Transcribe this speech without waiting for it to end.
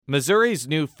Missouri's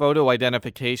new photo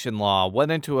identification law went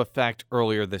into effect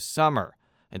earlier this summer,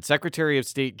 and Secretary of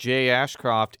State Jay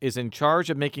Ashcroft is in charge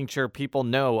of making sure people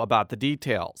know about the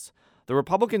details. The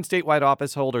Republican statewide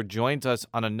office holder joins us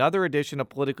on another edition of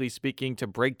Politically Speaking to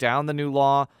break down the new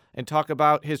law and talk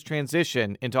about his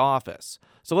transition into office.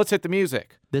 So let's hit the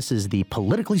music. This is the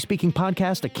Politically Speaking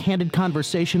podcast, a candid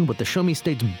conversation with the Show Me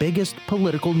State's biggest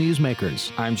political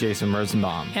newsmakers. I'm Jason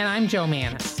Rosenbaum. And I'm Joe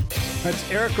Mannies. That's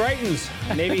Eric Greitens,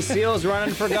 Navy SEALs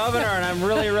running for governor, and I'm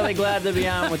really glad to be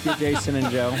on with you, Jason and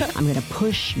Joe. I'm going to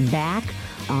push back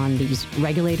on these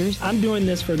regulators. I'm doing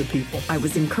this for the people. I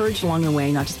was encouraged along the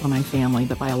way, not just by my family,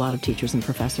 but by a lot of teachers and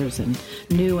professors, and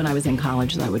knew when I was in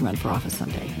college that I would run for office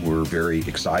someday. We're very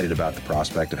excited about the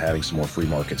prospect of having some more free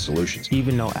market solutions.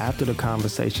 Even though after the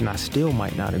conversation, I still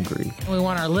might not agree. We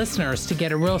want our listeners to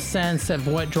get a real sense of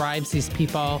what drives these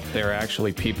people. They're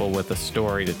actually people with a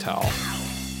story to tell.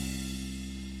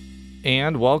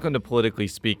 And welcome to Politically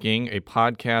Speaking, a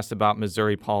podcast about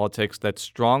Missouri politics that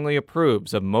strongly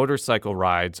approves of motorcycle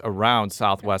rides around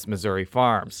Southwest Missouri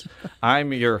farms.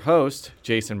 I'm your host,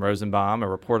 Jason Rosenbaum, a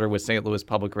reporter with St. Louis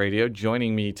Public Radio.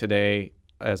 Joining me today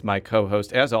as my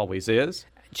co-host, as always, is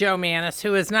Joe Mannies,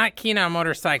 who is not keen on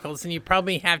motorcycles, and you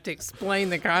probably have to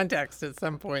explain the context at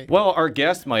some point. Well, our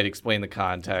guest might explain the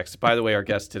context. By the way, our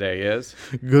guest today is...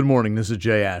 Good morning. This is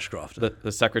Jay Ashcroft.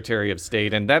 The Secretary of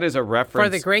State, and that is a reference... For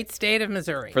the great state of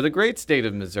Missouri. For the great state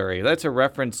of Missouri. That's a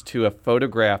reference to a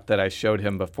photograph that I showed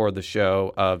him before the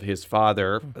show of his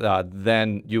father,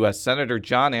 then U.S. Senator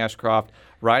John Ashcroft,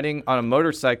 riding on a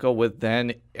motorcycle with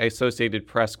then Associated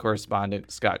Press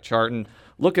correspondent Scott Charton.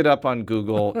 Look it up on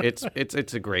Google. It's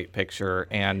a great picture,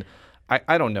 and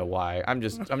I don't know why. I'm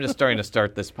just starting to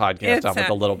start this podcast off with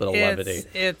a little bit of levity.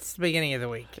 It's the beginning of the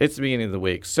week. It's the beginning of the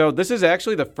week. So this is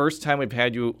actually the first time we've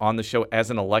had you on the show as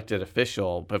an elected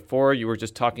official. Before, you were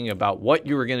just talking about what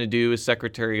you were going to do as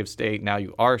Secretary of State. Now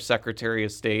you are Secretary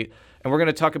of State, and we're going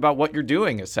to talk about what you're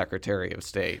doing as Secretary of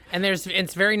State. And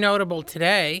it's very notable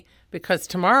today because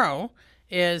tomorrow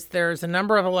there's a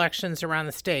number of elections around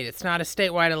the state. It's not a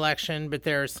statewide election, but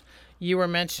you were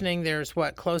mentioning there's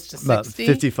close to 60? About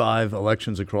 55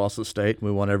 elections across the state. We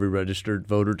want every registered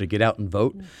voter to get out and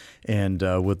vote. And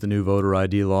with the new voter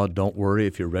ID law, don't worry.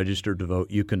 If you're registered to vote,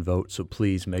 you can vote. So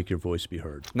please make your voice be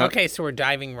heard. Okay, so we're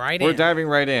diving right in. We're diving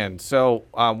right in. So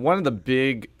one of the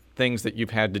big things that you've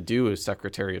had to do as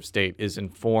Secretary of State is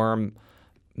inform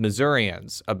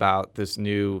Missourians about this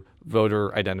new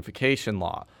voter identification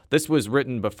law. This was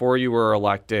written before you were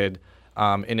elected,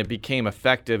 and it became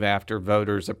effective after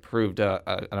voters approved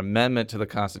an amendment to the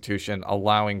Constitution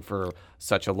allowing for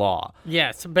such a law.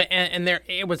 Yes, but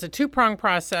it was a two-pronged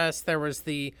process. There was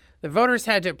the voters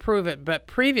had to approve it, but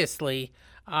previously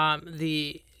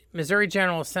the Missouri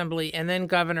General Assembly and then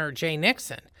Governor Jay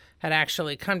Nixon had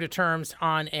actually come to terms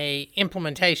on a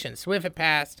implementation. So if it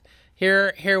passed,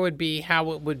 here would be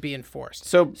how it would be enforced.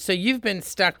 So you've been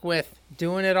stuck with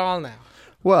doing it all now.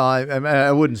 Well,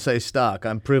 I wouldn't say stuck.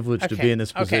 I'm privileged to be in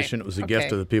this position. It was a gift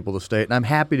to the people of the state, and I'm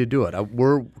happy to do it.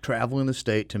 We're traveling the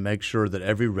state to make sure that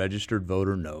every registered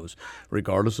voter knows,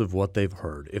 regardless of what they've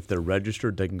heard. If they're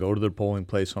registered, they can go to their polling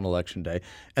place on Election Day,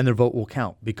 and their vote will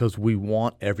count because we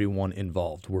want everyone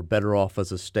involved. We're better off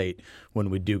as a state when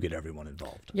we do get everyone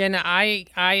involved. Yeah, now I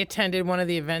attended one of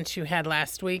the events you had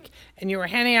last week, and you were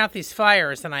handing out these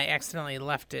flyers, and I accidentally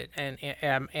left it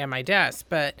at my desk,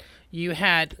 but you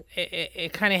had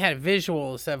it kind of had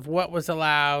visuals of what was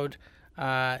allowed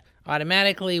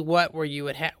automatically,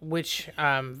 which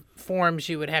forms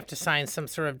you would have to sign some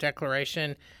sort of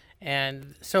declaration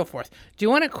and so forth. Do you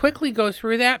want to quickly go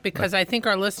through that? Because I think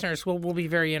our listeners will be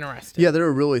very interested. Yeah, there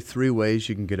are really three ways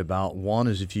you can get about. One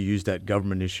is if you use that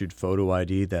government-issued photo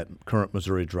ID, that current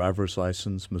Missouri driver's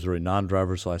license, Missouri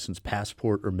non-driver's license,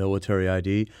 passport, or military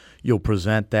ID. You'll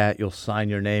present that, you'll sign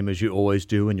your name as you always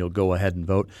do, and you'll go ahead and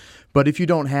vote. But if you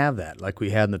don't have that, like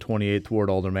we had in the 28th Ward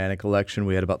Aldermanic election,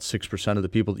 we had about 6% of the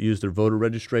people that used their voter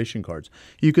registration cards.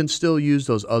 You can still use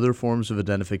those other forms of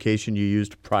identification you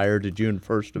used prior to June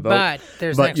 1st to vote. But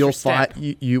there's an extra step.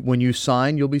 When you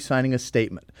sign, you'll be signing a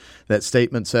statement. That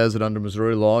statement says that under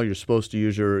Missouri law, you're supposed to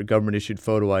use your government-issued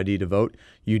photo ID to vote.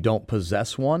 You don't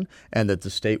possess one, and that the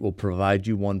state will provide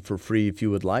you one for free if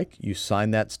you would like. You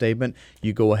sign that statement.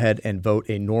 You go ahead and vote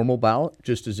a normal ballot,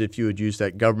 just as if you had used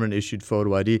that government-issued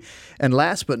photo ID. And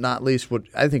last but not least, what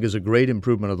I think is a great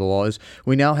improvement of the law is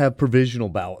we now have provisional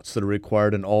ballots that are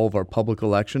required in all of our public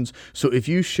elections. So if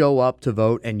you show up to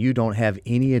vote and you don't have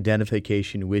any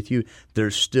identification with you,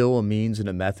 there's still a means and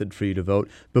a method for you to vote.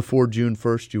 Before June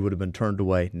 1st, you would have been turned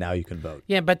away. Now you can vote.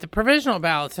 Yeah, but the provisional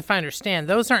ballots, if I understand,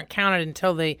 those aren't counted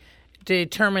until they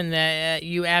determine that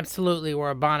you absolutely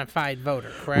were a bona fide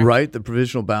voter, correct? Right. The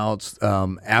provisional ballots,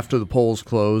 after the polls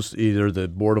closed, either the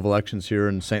Board of Elections here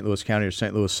in St. Louis County or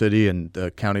St. Louis City and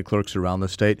the county clerks around the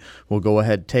state will go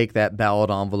ahead, take that ballot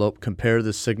envelope, compare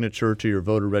the signature to your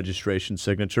voter registration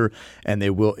signature, and they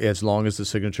will, as long as the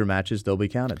signature matches, they'll be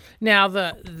counted. Now,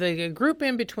 the group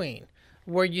in between,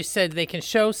 where you said they can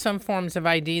show some forms of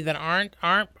ID that aren't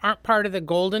part of the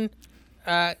golden,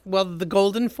 the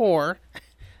golden four,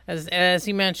 as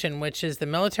you mentioned, which is the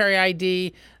military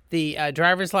ID, the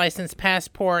driver's license,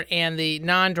 passport, and the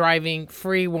non-driving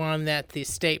free one that the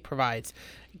state provides.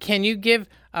 Can you give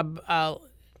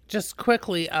just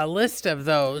quickly a list of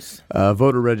those?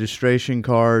 Voter registration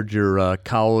card, your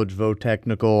college vote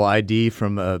technical ID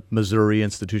from a Missouri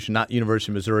institution, not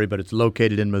University of Missouri, but it's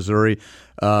located in Missouri,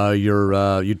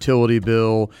 your utility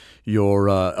bill, your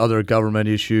other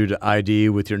government-issued ID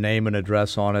with your name and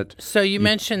address on it. So you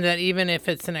mentioned that even if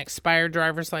it's an expired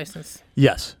driver's license?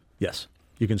 Yes.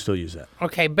 You can still use that.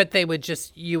 Okay, but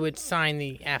you would sign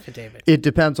the affidavit. It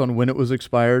depends on when it was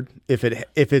expired. If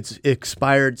it's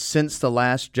expired since the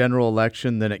last general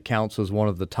election, then it counts as one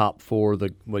of the top four,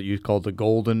 what you call the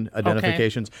golden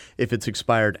identifications. Okay. If it's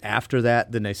expired after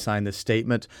that, then they sign the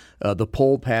statement. The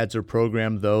poll pads are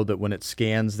programmed, though, that when it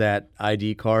scans that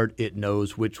ID card, it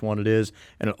knows which one it is,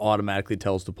 and it automatically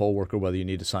tells the poll worker whether you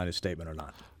need to sign a statement or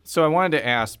not. So I wanted to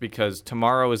ask, because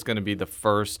tomorrow is going to be the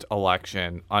first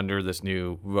election under this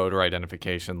new voter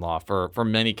identification law for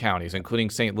many counties, including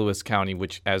St. Louis County,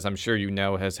 which, as I'm sure you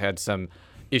know, has had some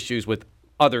issues with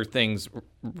other things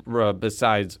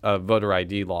besides voter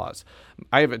ID laws.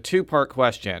 I have a two-part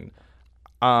question.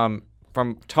 From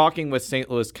talking with St.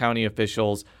 Louis County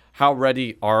officials, how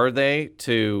ready are they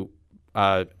to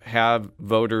have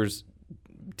voters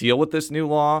deal with this new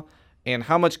law? And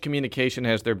how much communication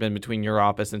has there been between your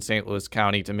office and St. Louis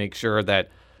County to make sure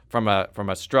that from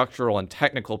a structural and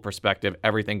technical perspective,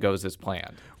 everything goes as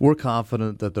planned? We're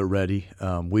confident that they're ready.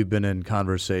 We've been in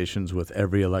conversations with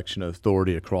every election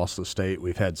authority across the state.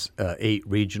 We've had 8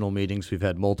 regional meetings. We've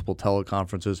had multiple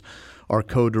teleconferences. Our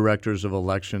co-directors of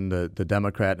election, the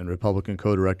Democrat and Republican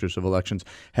co-directors of elections,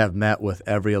 have met with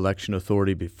every election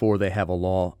authority before they have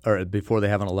before they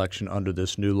have an election under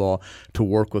this new law to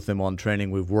work with them on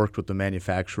training. We've worked with the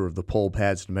manufacturer of the poll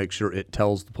pads to make sure it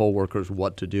tells the poll workers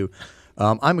what to do.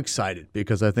 I'm excited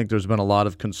because I think there's been a lot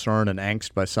of concern and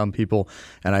angst by some people,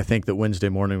 and I think that Wednesday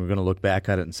morning we're going to look back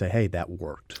at it and say, hey, that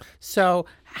worked. So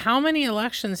how many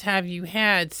elections have you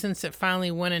had since it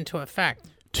finally went into effect?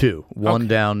 2. One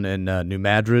down in New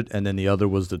Madrid, and then the other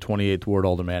was the 28th Ward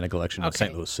Aldermanic election in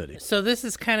St. Louis City. So this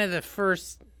is kind of the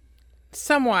first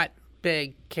somewhat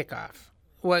big kickoff.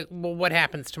 What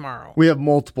happens tomorrow? We have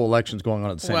multiple elections going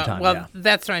on at the same time. Well,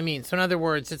 that's what I mean. So in other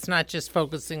words, it's not just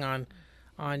focusing on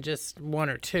just 1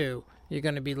 or 2. You're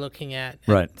going to be looking at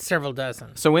several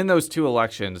dozen. So in those 2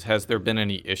 elections, has there been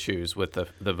any issues with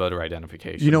the voter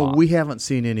identification law? We haven't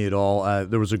seen any at all.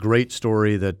 There was a great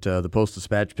story that the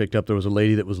Post-Dispatch picked up. There was a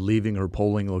lady that was leaving her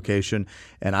polling location,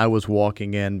 and I was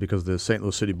walking in because the St.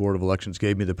 Louis City Board of Elections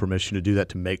gave me the permission to do that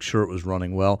to make sure it was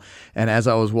running well. And as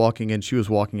I was walking in, she was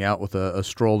walking out with a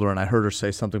stroller, and I heard her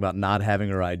say something about not having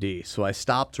her ID. So I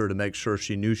stopped her to make sure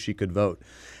she knew she could vote.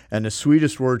 And the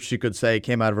sweetest words she could say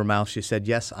came out of her mouth. She said,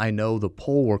 "Yes, I know the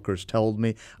poll workers told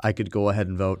me I could go ahead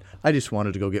and vote. I just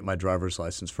wanted to go get my driver's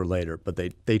license for later." But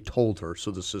they told her,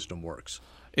 so the system works.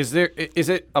 Is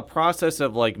it a process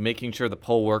of like making sure the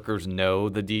poll workers know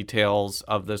the details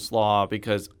of this law?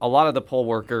 Because a lot of the poll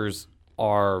workers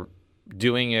are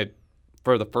doing it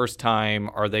for the first time,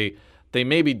 or they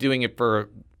may be doing it for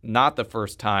not the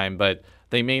first time, but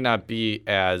they may not be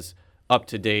as up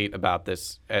to date about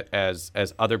this as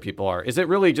other people are. Is it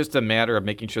really just a matter of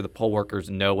making sure the poll workers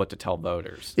know what to tell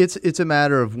voters? It's a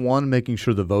matter of, 1, making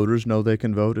sure the voters know they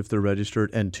can vote if they're registered,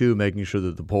 and 2, making sure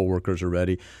that the poll workers are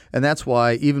ready. And that's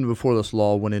why even before this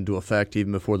law went into effect,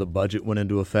 even before the budget went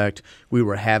into effect, we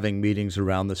were having meetings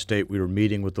around the state. We were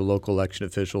meeting with the local election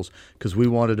officials because we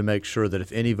wanted to make sure that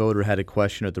if any voter had a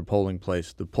question at their polling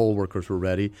place, the poll workers were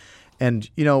ready. And,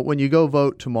 when you go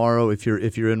vote tomorrow, if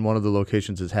you're in one of the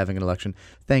locations that's having an election,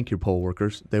 thank your poll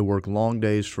workers. They work long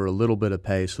days for a little bit of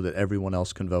pay so that everyone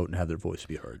else can vote and have their voice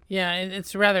be heard. Yeah,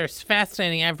 it's rather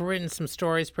fascinating. I've written some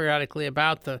stories periodically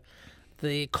about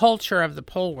the culture of the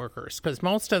poll workers, because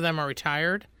most of them are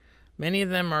retired. Many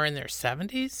of them are in their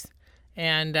 70s.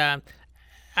 And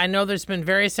I know there's been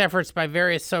various efforts by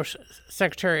various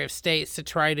Secretary of States to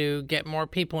try to get more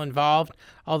people involved,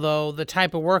 although the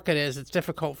type of work it is, it's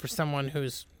difficult for someone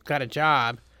who's got a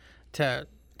job to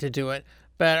do it.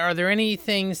 But are there any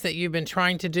things that you've been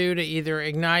trying to do to either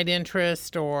ignite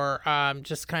interest or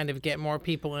just kind of get more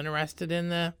people interested in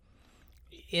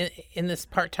this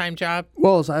part-time job?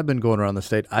 Well, as I've been going around the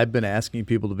state, I've been asking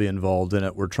people to be involved in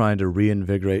it. We're trying to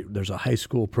reinvigorate. There's a high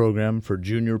school program for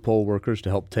junior poll workers to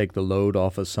help take the load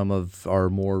off of some of our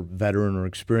more veteran or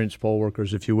experienced poll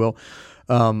workers, if you will.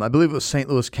 I believe it was St.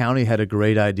 Louis County had a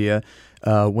great idea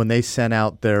when they sent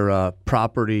out their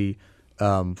property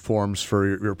forms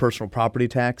for your personal property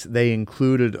tax. They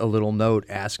included a little note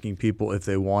asking people if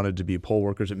they wanted to be poll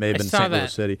workers. It may have been St.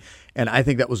 Louis City. And I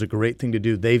think that was a great thing to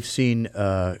do. They've seen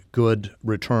good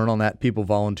return on that, people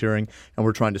volunteering, and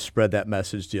we're trying to spread that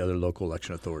message to other local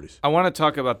election authorities. I want to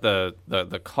talk about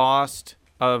the cost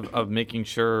of making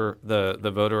sure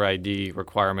the voter ID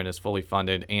requirement is fully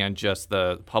funded and just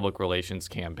the public relations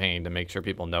campaign to make sure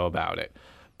people know about it.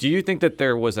 Do you think that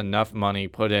there was enough money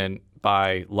put in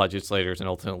by legislators and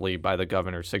ultimately by the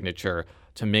governor's signature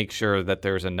to make sure that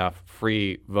there's enough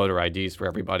free voter IDs for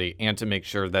everybody and to make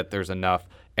sure that there's enough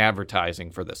advertising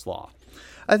for this law?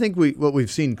 I think what we've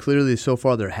seen clearly so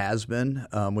far, there has been.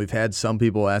 We've had some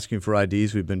people asking for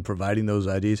IDs. We've been providing those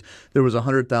IDs. There was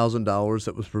 $100,000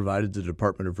 that was provided to the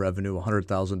Department of Revenue,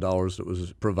 $100,000 that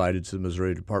was provided to the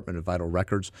Missouri Department of Vital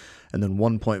Records, and then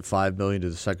 $1.5 million to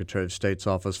the Secretary of State's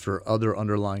office for other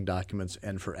underlying documents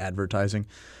and for advertising.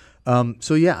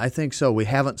 So yeah, I think so. We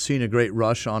haven't seen a great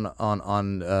rush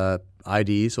on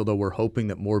IDs, although we're hoping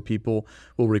that more people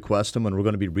will request them, and we're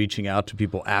going to be reaching out to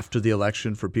people after the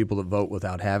election for people to vote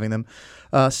without having them.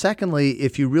 Secondly,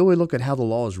 if you really look at how the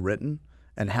law is written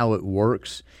and how it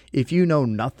works, if you know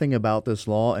nothing about this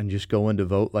law and just go in to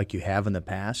vote like you have in the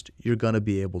past, you're going to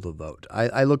be able to vote.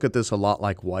 I look at this a lot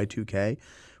like Y2K,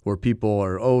 where people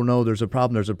are, oh no, there's a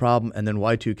problem, and then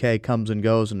Y2K comes and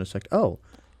goes, and it's like, oh,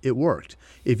 it worked.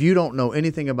 If you don't know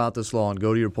anything about this law and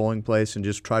go to your polling place and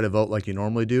just try to vote like you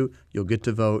normally do, you'll get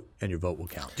to vote and your vote will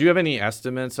count. Do you have any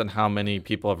estimates on how many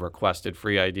people have requested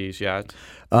free IDs yet?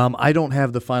 I don't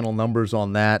have the final numbers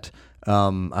on that.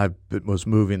 I was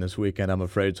moving this weekend, I'm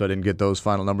afraid, so I didn't get those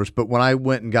final numbers. But when I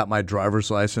went and got my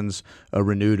driver's license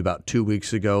renewed about 2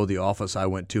 weeks ago, the office I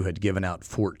went to had given out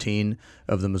 14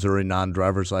 of the Missouri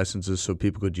non-driver's licenses so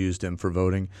people could use them for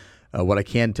voting. What I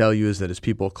can tell you is that as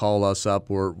people call us up,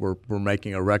 we're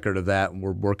making a record of that, and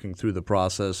we're working through the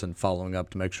process and following up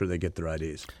to make sure they get their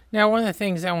IDs. Now, one of the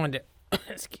things I wanted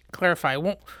to clarify,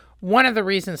 one of the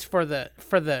reasons for the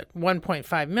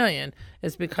 1.5 million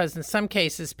is because in some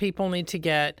cases people need to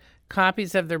get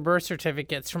copies of their birth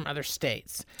certificates from other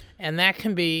states, and that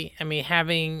can be,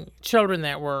 having children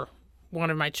one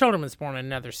of my children was born in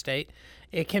another state,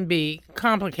 it can be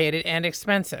complicated and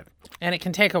expensive, and it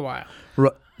can take a while.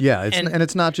 Right. Yeah,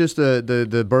 it's not just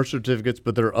the birth certificates,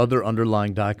 but there are other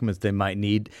underlying documents they might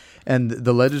need. And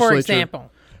the legislature... For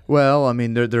example? Well,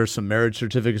 there are some marriage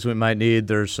certificates we might need.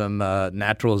 There's some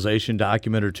naturalization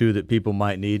document or two that people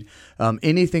might need.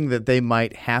 Anything that they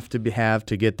might have to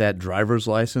get that driver's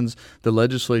license, the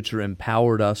legislature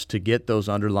empowered us to get those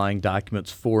underlying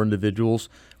documents for individuals.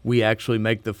 We actually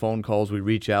make the phone calls. We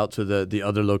reach out to the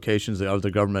other locations, the other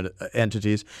government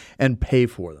entities, and pay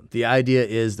for them. The idea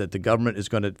is that the government is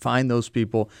going to find those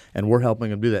people, and we're helping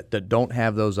them do that don't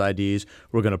have those IDs.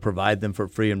 We're going to provide them for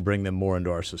free and bring them more into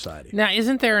our society. Now,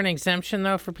 isn't there an exemption,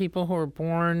 though, for people who are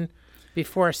born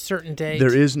before a certain date?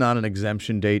 There is not an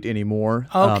exemption date anymore.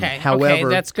 Okay. However,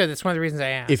 that's good. That's one of the reasons I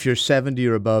asked. If you're 70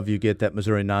 or above, you get that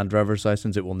Missouri non-driver's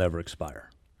license. It will never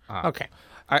expire. Okay.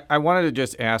 I wanted to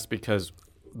just ask because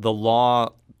the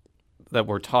law that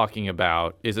we're talking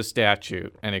about is a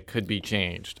statute and it could be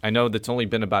changed. I know that's only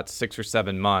been about 6 or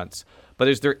 7 months, but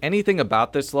is there anything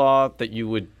about this law that you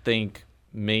would think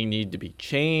may need to be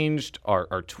changed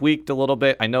or tweaked a little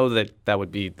bit? I know that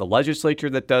would be the legislature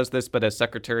that does this, but as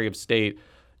Secretary of State,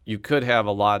 you could have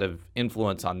a lot of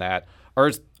influence on that. Or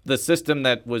is the system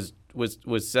that was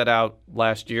set out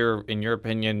last year, in your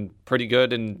opinion, pretty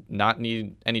good and not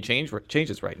need any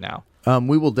changes right now?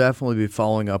 We will definitely be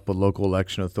following up with local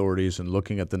election authorities and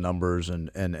looking at the numbers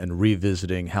and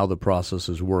revisiting how the process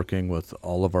is working with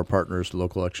all of our partners,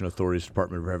 local election authorities,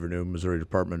 Department of Revenue, Missouri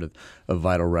Department of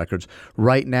Vital Records.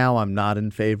 Right now, I'm not in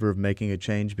favor of making a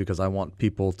change because I want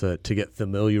people to get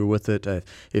familiar with it.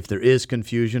 If there is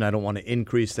confusion, I don't want to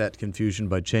increase that confusion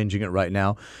by changing it right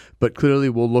now. But clearly,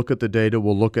 we'll look at the data,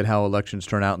 we'll look at how elections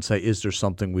turn out and say, is there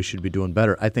something we should be doing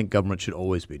better? I think government should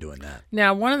always be doing that.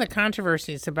 Now, one of the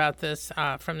controversies about this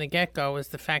from the get-go is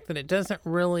the fact that it doesn't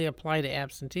really apply to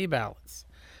absentee ballots.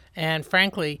 And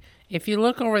frankly, if you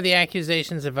look over the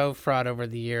accusations of vote fraud over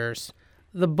the years,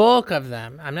 the bulk of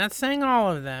them, I'm not saying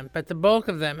all of them, but the bulk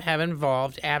of them have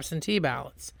involved absentee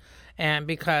ballots. And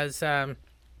because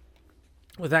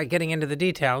without getting into the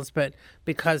details, but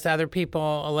because other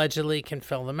people allegedly can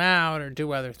fill them out or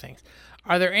do other things.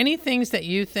 Are there any things that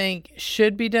you think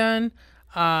should be done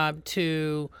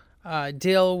to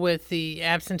deal with the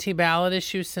absentee ballot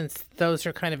issue, since those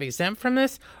are kind of exempt from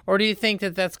this? Or do you think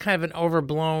that that's kind of an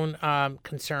overblown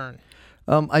concern?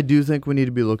 I do think we need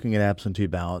to be looking at absentee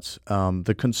ballots.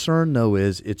 The concern, though,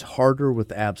 is it's harder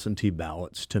with absentee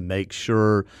ballots to make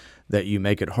sure that you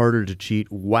make it harder to cheat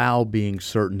while being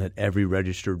certain that every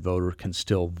registered voter can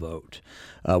still vote.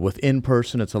 With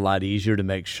in-person, it's a lot easier to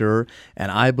make sure,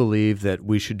 and I believe that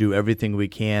we should do everything we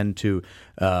can to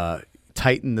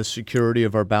tighten the security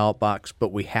of our ballot box,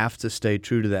 but we have to stay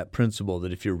true to that principle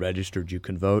that if you're registered, you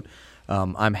can vote.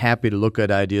 I'm happy to look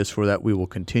at ideas for that. We will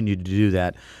continue to do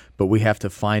that, but we have to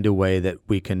find a way that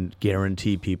we can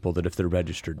guarantee people that if they're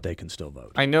registered, they can still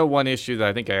vote. I know one issue that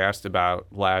I think I asked about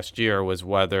last year was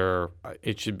whether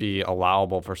it should be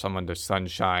allowable for someone to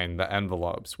sunshine the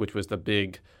envelopes, which was the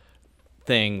big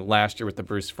thing last year with the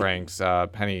Bruce Franks,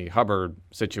 Penny Hubbard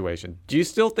situation. Do you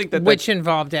still think that which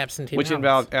involved absentee ballots? Which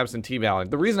involved absentee ballot.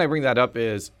 The reason I bring that up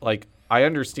is, like, I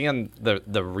understand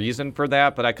the reason for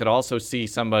that, but I could also see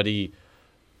somebody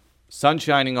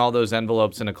sunshining all those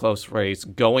envelopes in a close race,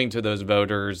 going to those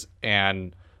voters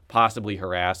and possibly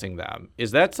harassing them.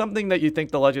 Is that something that you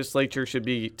think the legislature should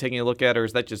be taking a look at, or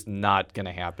is that just not going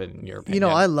to happen in your opinion? You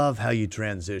know, I love how you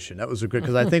transition. That was a great,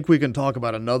 because I think we can talk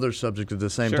about another subject at the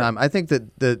same time. I think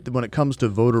that when it comes to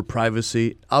voter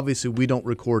privacy, obviously we don't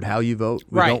record how you vote.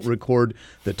 We don't record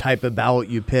the type of ballot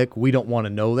you pick. We don't want to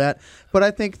know that. But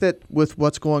I think that with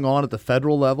what's going on at the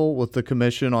federal level with the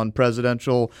Commission on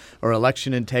Presidential or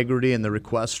Election Integrity and the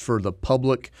request for the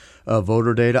public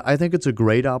voter data, I think it's a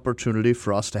great opportunity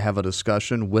for us to have a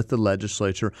discussion with the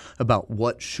legislature about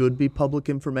what should be public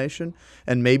information.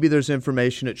 And maybe there's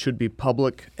information that should be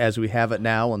public as we have it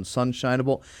now and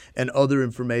sunshineable, and other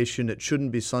information that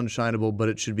shouldn't be sunshineable, but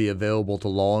it should be available to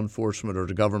law enforcement or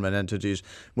to government entities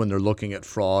when they're looking at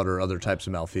fraud or other types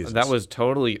of malfeasance. That was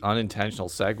totally unintentional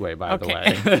segue, by the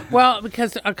way. Well,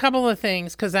 because a couple of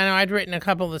things, because I know I'd written a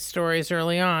couple of the stories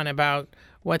early on about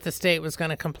what the state was going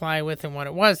to comply with and what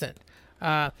it wasn't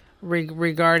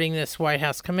regarding this White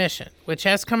House commission, which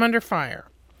has come under fire.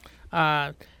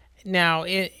 Now,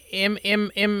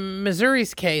 in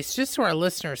Missouri's case, just so our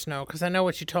listeners know, because I know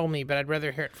what you told me, but I'd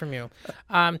rather hear it from you,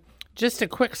 just a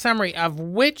quick summary of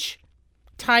which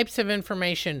types of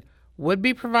information would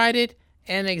be provided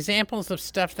and examples of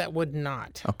stuff that would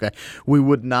not. Okay. We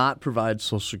would not provide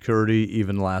Social Security,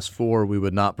 even last four. We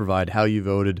would not provide how you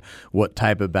voted, what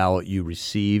type of ballot you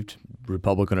received,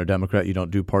 Republican or Democrat. You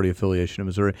don't do party affiliation in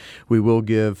Missouri. We will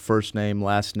give first name,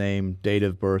 last name, date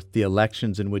of birth, the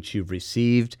elections in which you've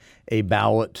received a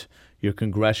ballot, your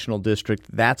congressional district.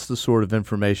 That's the sort of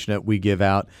information that we give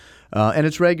out. And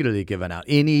it's regularly given out.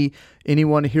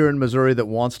 Anyone here in Missouri that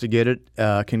wants to get it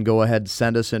can go ahead and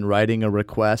send us in writing a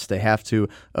request. They have to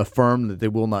affirm that they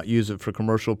will not use it for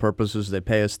commercial purposes. They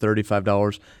pay us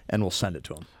 $35, and we'll send it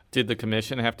to them. Did the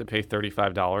commission have to pay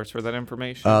 $35 for that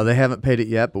information? They haven't paid it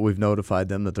yet, but we've notified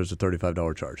them that there's a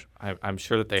 $35 charge. I'm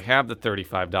sure that they have the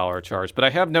 $35 charge, but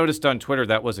I have noticed on Twitter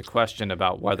that was a question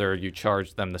about whether you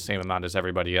charged them the same amount as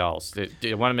everybody else.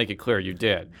 I want to make it clear you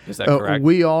did. Is that correct?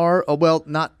 We are.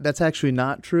 That's actually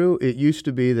not true. It used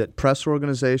to be that press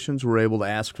organizations were able to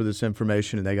ask for this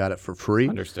information and they got it for free.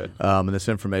 Understood. And this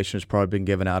information has probably been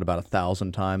given out about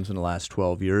 1,000 times in the last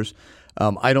 12 years.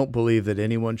 I don't believe that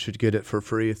anyone should get it for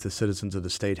free if the citizens of the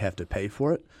state have to pay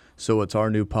for it. So it's our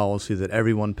new policy that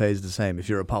everyone pays the same. If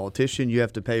you're a politician, you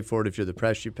have to pay for it. If you're the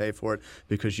press, you pay for it,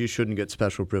 because you shouldn't get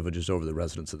special privileges over the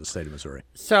residents of the state of Missouri.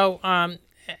 So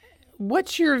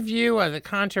what's your view of the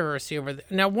controversy over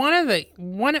now? One of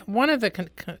the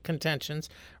contentions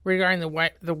regarding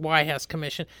the White House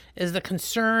Commission is the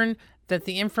concern that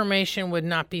the information would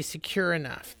not be secure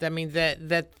enough. I mean,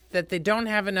 that they don't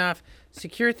have enough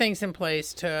secure things in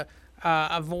place to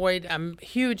avoid a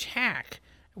huge hack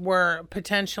where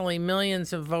potentially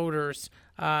millions of voters,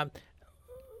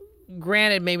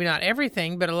 granted maybe not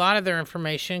everything, but a lot of their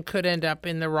information could end up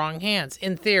in the wrong hands,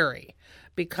 in theory,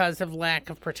 because of lack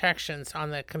of protections on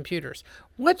the computers.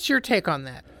 What's your take on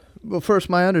that? Well, first,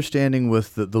 my understanding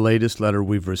with the latest letter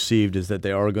we've received is that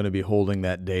they are going to be holding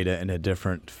that data in a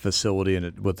different facility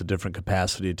and with a different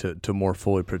capacity to more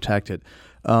fully protect it.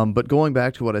 But going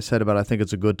back to what I said about I think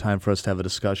it's a good time for us to have a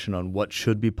discussion on what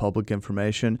should be public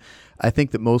information, I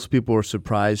think that most people are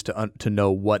surprised to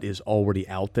know what is already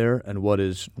out there and what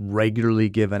is regularly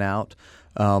given out.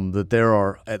 That there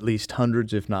are at least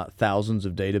hundreds, if not thousands,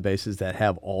 of databases that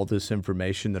have all this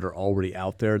information that are already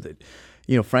out there. That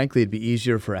frankly, it'd be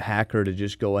easier for a hacker to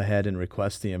just go ahead and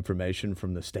request the information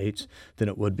from the states than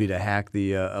it would be to hack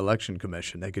the election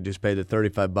commission. They could just pay the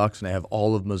 $35 and they have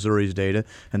all of Missouri's data,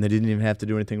 and they didn't even have to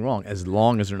do anything wrong, as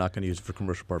long as they're not going to use it for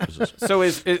commercial purposes. So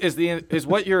is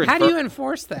what you're How do you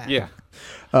enforce that? Yeah.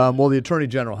 Well, the Attorney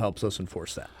General helps us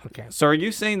enforce that. Okay. So are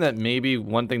you saying that maybe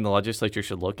one thing the legislature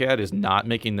should look at is not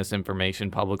making this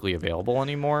information publicly available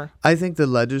anymore? I think the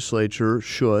legislature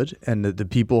should, and the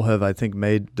people have, I think,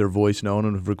 made their voice known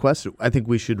and have requested. I think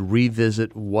we should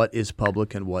revisit what is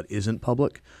public and what isn't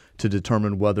public to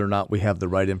determine whether or not we have the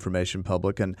right information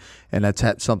public. And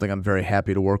that's something I'm very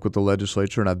happy to work with the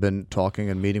legislature, and I've been talking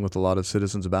and meeting with a lot of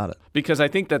citizens about it. Because I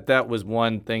think that was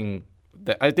one thing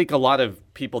that I think a lot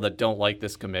of people that don't like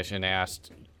this commission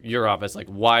asked your office, like,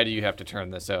 why do you have to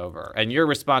turn this over? And your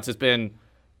response has been,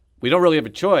 we don't really have a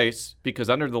choice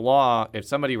because under the law, if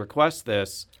somebody requests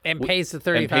this and pays the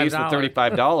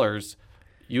 $35,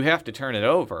 you have to turn it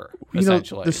over,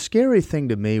 essentially. The scary thing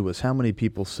to me was how many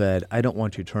people said, I don't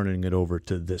want you turning it over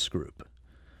to this group.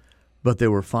 But they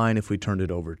were fine if we turned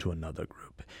it over to another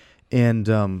group. And,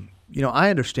 I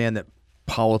understand that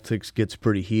politics gets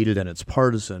pretty heated and it's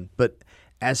partisan, but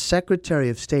as Secretary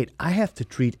of State, I have to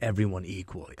treat everyone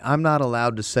equally. I'm not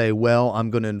allowed to say, well, I'm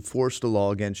going to enforce the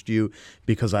law against you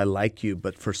because I like you,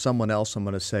 but for someone else, I'm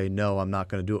going to say, no, I'm not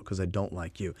going to do it because I don't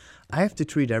like you. I have to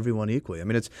treat everyone equally. I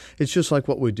mean, it's just like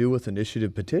what we do with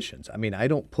initiative petitions. I mean, I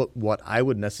don't put what I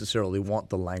would necessarily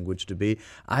want the language to be.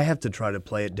 I have to try to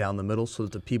play it down the middle so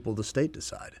that the people of the state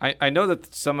decide. I know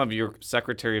that some of your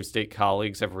Secretary of State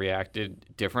colleagues have reacted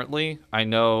differently. I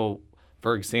know,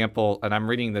 for example, and I'm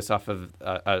reading this off of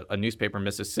a newspaper in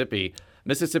Mississippi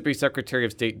Secretary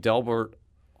of State Delbert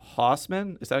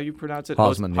Hosemann, is that how you pronounce it?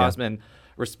 Hosemann.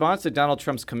 Response to Donald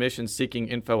Trump's commission seeking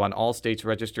info on all states'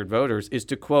 registered voters is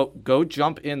to, quote, go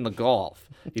jump in the Gulf.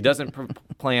 He doesn't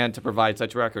plan to provide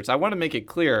such records. I want to make it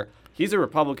clear, he's a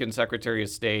Republican Secretary of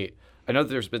State. I know that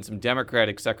there's been some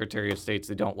Democratic Secretary of States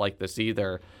that don't like this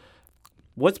either.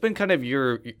 What's been kind of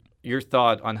your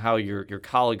thought on how your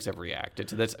colleagues have reacted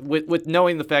to this, with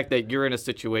knowing the fact that you're in a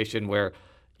situation where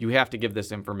you have to give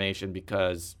this information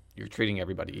because you're treating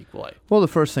everybody equally? Well, the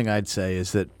first thing I'd say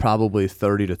is that probably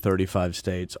 30 to 35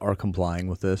 states are complying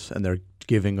with this, and they're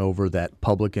giving over that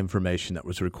public information that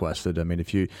was requested. I mean,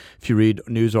 if you read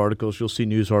news articles, you'll see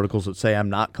news articles that say I'm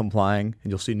not complying,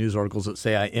 and you'll see news articles that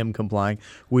say I am complying.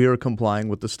 We are complying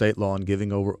with the state law and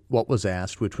giving over what was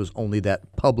asked, which was only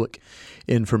that public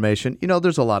information.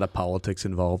 There's a lot of politics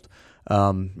involved.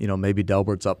 Maybe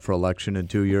Delbert's up for election in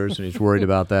 2 years and he's worried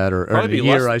about that, or in a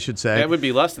year, I should say. It would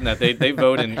be less than that. They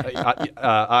vote in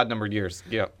odd-numbered years.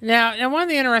 Yeah. Now, one of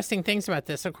the interesting things about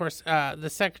this, of course, the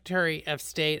Secretary of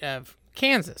State of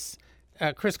Kansas,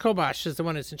 Chris Kobosh, is the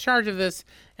one who's in charge of this,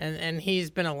 and he's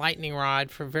been a lightning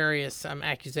rod for various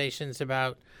accusations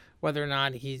about whether or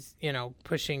not he's,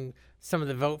 pushing some of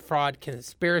the vote fraud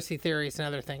conspiracy theories and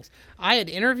other things. I had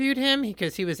interviewed him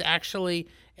because he was actually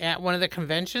at one of the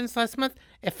conventions last month.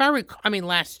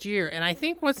 Last year, and I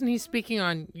think wasn't he speaking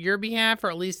on your behalf, or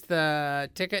at least the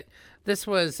ticket? This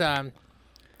was,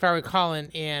 if I recall, he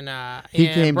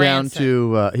came Branson.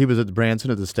 Down to he was at the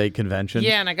Branson at the state convention.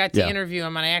 Yeah, and I got to interview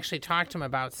him, and I actually talked to him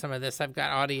about some of this. I've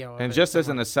got audio. And just as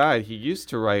an aside, he used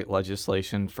to write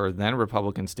legislation for then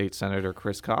Republican State Senator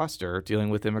Chris Koster dealing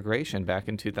with immigration back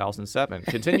in 2007.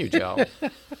 Continue, Joe.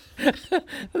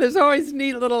 There's always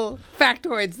neat little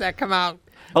factoids that come out.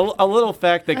 A little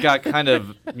fact that got kind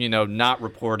of, not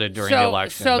reported during the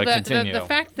election, but continue. The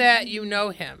fact that you know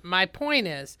him, my point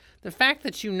is, the fact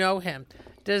that you know him,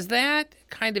 does that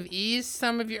kind of ease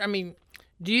some of your,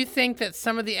 do you think that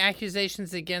some of the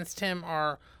accusations against him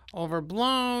are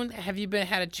overblown? Have you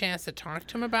had a chance to talk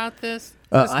to him about this?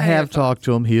 I have talked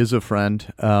to him. He is a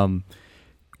friend.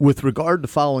 With regard to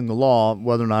following the law,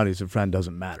 whether or not he's a friend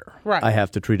doesn't matter. Right. I have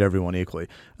to treat everyone equally.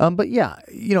 But yeah,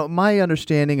 my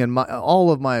understanding and all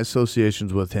of my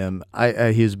associations with him,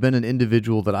 he has been an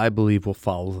individual that I believe will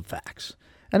follow the facts.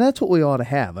 And that's what we ought to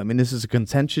have. This is a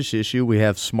contentious issue. We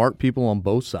have smart people on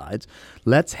both sides.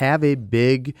 Let's have a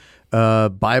big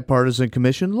bipartisan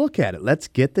commission look at it. Let's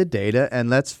get the data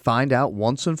and let's find out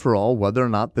once and for all whether or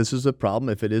not this is a problem.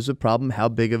 If it is a problem, how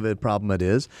big of a problem it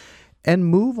is. And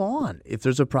move on. If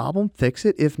there's a problem, fix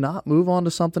it. If not, move on to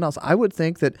something else. I would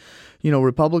think that,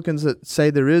 Republicans that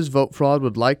say there is vote fraud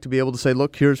would like to be able to say,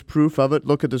 look, here's proof of it.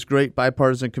 Look at this great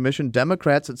bipartisan commission.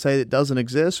 Democrats that say it doesn't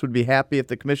exist would be happy if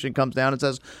the commission comes down and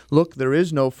says, look, there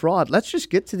is no fraud. Let's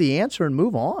just get to the answer and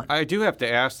move on. I do have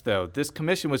to ask, though, this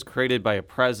commission was created by a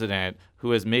president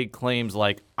who has made claims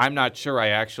like, I'm not sure I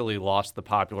actually lost the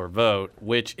popular vote,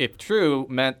 which, if true,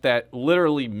 meant that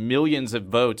literally millions of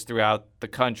votes throughout the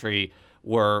country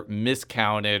were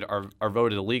miscounted or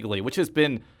voted illegally, which has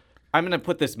been, I'm going to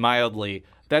put this mildly,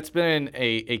 that's been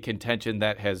a contention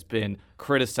that has been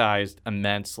criticized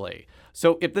immensely.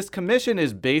 So if this commission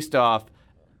is based off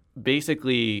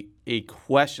basically a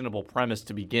questionable premise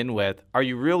to begin with, are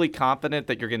you really confident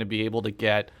that you're going to be able to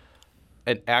get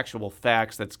an actual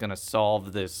facts that's going to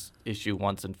solve this issue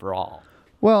once and for all?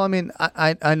 Well, I mean,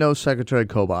 I know Secretary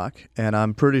Kobach, and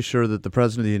I'm pretty sure that the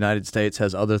President of the United States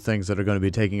has other things that are going to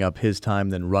be taking up his time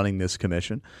than running this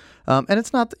commission. And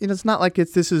it's not like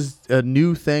this is a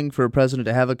new thing for a president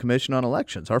to have a commission on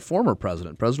elections. Our former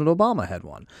president, President Obama, had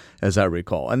one, as I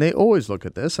recall. And they always look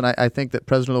at this, and I think that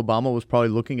President Obama was probably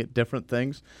looking at different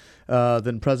things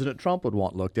than President Trump would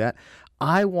want looked at.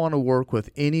 I want to work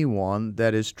with anyone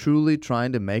that is truly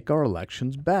trying to make our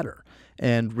elections better.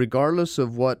 And regardless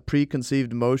of what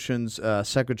preconceived notions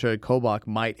Secretary Kobach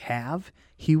might have,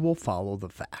 he will follow the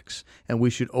facts. And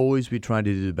we should always be trying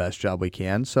to do the best job we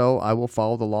can. So I will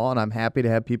follow the law, and I'm happy to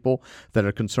have people that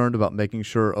are concerned about making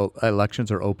sure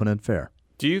elections are open and fair.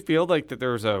 Do you feel like that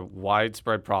there's a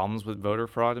widespread problems with voter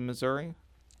fraud in Missouri?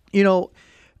 You know,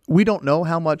 we don't know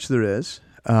how much there is.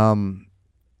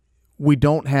 We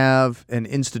don't have an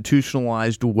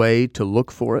institutionalized way to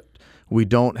look for it. We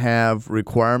don't have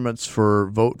requirements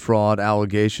for vote fraud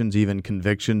allegations, even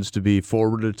convictions, to be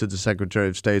forwarded to the Secretary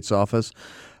of State's office.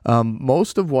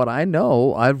 Most of what I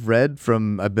know, I've read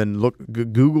from, I've been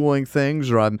Googling things,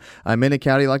 or I'm in a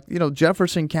county like,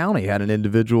 Jefferson County had an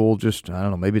individual just, I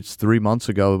don't know, maybe it's 3 months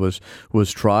ago,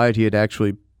 was tried. He had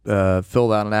actually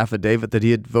filled out an affidavit that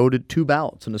he had voted 2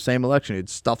 ballots in the same election. He'd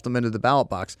stuffed them into the ballot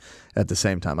box at the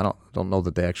same time. I don't know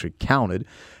that they actually counted.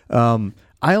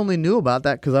 I only knew about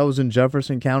that because I was in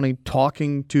Jefferson County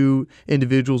talking to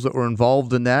individuals that were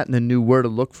involved in that and then knew where to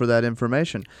look for that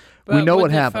information. But we know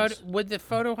what happens. Would the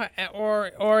photo,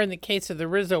 or in the case of the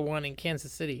Rizzo one in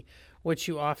Kansas City, which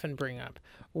you often bring up,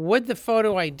 would the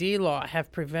photo ID law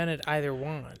have prevented either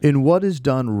one? In what is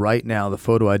done right now, the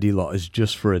photo ID law is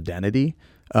just for identity.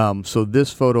 So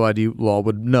this photo ID law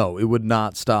would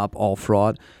not stop all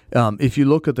fraud. If you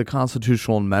look at the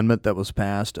constitutional amendment that was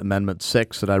passed, Amendment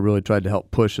 6, that I really tried to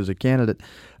help push as a candidate,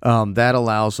 that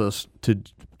allows us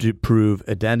to prove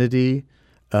identity,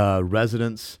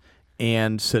 residence,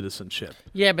 and citizenship.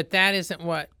 Yeah, but that isn't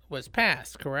what was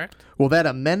passed, correct? Well, that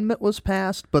amendment was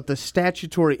passed, but the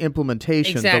statutory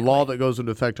implementation, exactly. The law that goes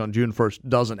into effect on June 1st,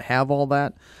 doesn't have all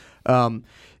that.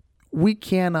 We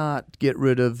cannot get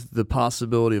rid of the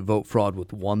possibility of vote fraud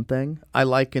with one thing. I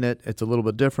liken it. It's a little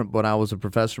bit different. When I was a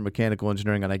professor of mechanical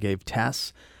engineering and I gave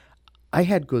tests, I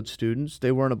had good students.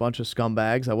 They weren't a bunch of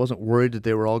scumbags. I wasn't worried that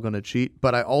they were all going to cheat,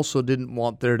 but I also didn't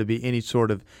want there to be any sort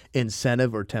of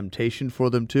incentive or temptation for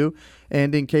them to.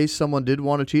 And in case someone did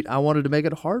want to cheat, I wanted to make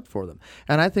it hard for them.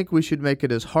 And I think we should make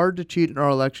it as hard to cheat in our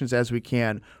elections as we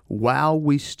can while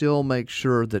we still make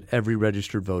sure that every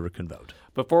registered voter can vote.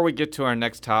 Before we get to our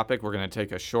next topic, we're going to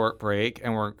take a short break,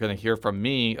 and we're going to hear from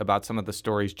me about some of the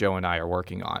stories Joe and I are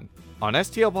working on. On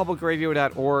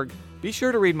stlpublicradio.org, be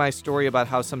sure to read my story about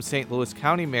how some St. Louis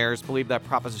County mayors believe that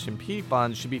Proposition P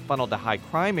funds should be funneled to high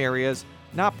crime areas,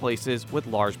 not places with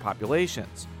large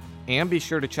populations. And be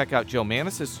sure to check out Joe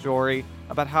Manis' story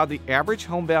about how the average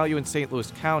home value in St.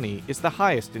 Louis County is the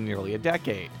highest in nearly a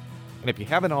decade. And if you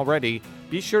haven't already,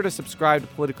 be sure to subscribe to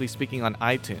Politically Speaking on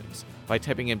iTunes by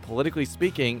typing in Politically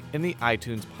Speaking in the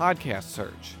iTunes podcast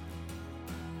search.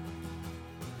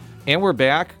 And we're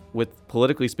back with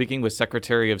Politically Speaking with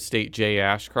Secretary of State Jay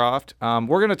Ashcroft. We're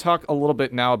going to talk a little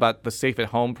bit now about the Safe at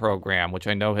Home program, which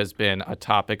I know has been a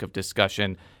topic of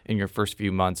discussion in your first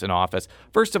few months in office.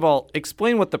 First of all,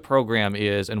 explain what the program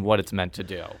is and what it's meant to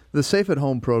do. The Safe at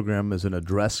Home program is an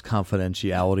address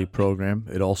confidentiality program.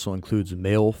 It also includes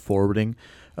mail forwarding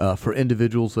for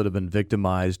individuals that have been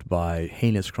victimized by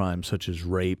heinous crimes such as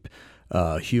rape,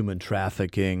 human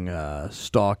trafficking,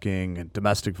 stalking, and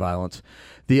domestic violence.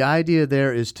 The idea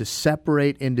there is to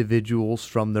separate individuals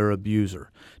from their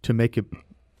abuser, to make it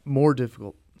more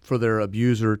difficult for their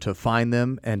abuser to find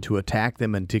them and to attack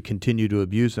them and to continue to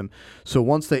abuse them. So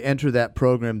once they enter that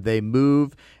program, they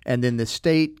move, and then the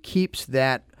state keeps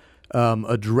that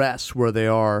address where they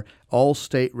are, all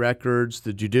state records,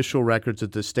 the judicial records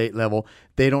at the state level.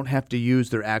 They don't have to use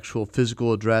their actual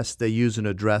physical address. They use an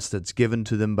address that's given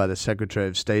to them by the Secretary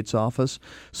of State's office,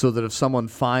 so that if someone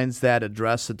finds that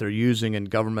address that they're using in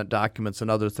government documents and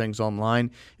other things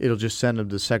online, it'll just send them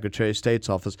to the Secretary of State's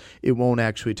office. It won't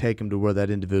actually take them to where that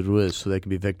individual is, so they can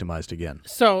be victimized again.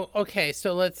 So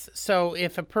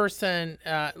if a person,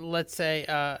 let's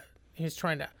say, who's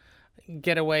trying to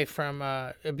get away from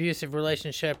abusive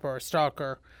relationship or a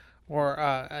stalker or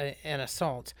an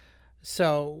assault,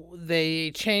 So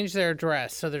they changed their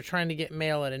address. So they're trying to get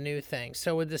mail at a new thing.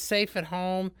 So would the Safe at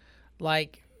Home,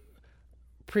 like,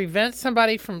 prevent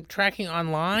somebody from tracking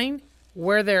online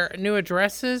where their new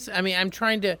address is? I mean,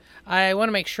 I want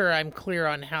to make sure I'm clear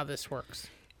on how this works.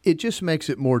 It just makes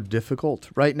it more difficult.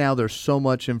 Right now, there's so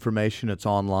much information that's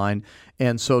online.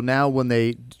 And so now when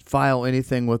they file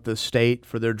anything with the state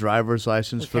for their driver's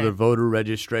license, for their voter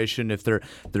registration, if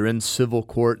they're in civil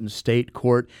court and state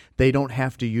court, they don't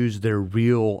have to use their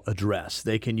real address.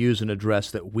 They can use an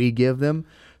address that we give them.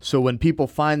 So when people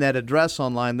find that address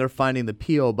online, they're finding the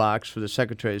P.O. box for the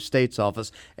Secretary of State's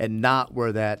office and not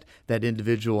where that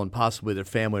individual and possibly their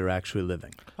family are actually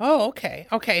living. Oh, okay.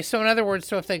 Okay, so in other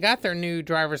words, if they got their new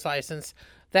driver's license,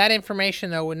 that information,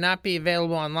 though, would not be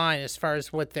available online as far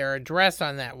as what their address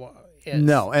on that is.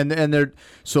 No, and they're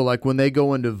so like when they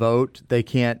go in to vote,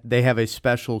 they have a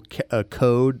special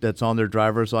code that's on their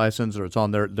driver's license or it's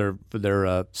on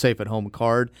their Safe at Home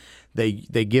card. They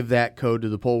give that code to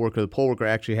the poll worker. The poll worker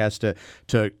actually has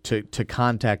to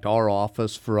contact our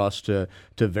office for us to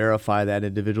verify that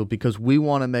individual because we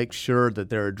want to make sure that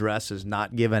their address is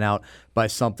not given out by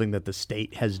something that the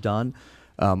state has done.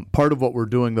 Part of what we're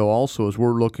doing, though, also is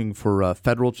we're looking for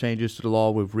federal changes to the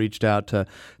law. We've reached out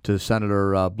to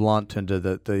Senator Blunt and to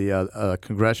the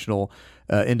congressional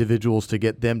individuals to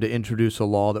get them to introduce a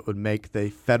law that would make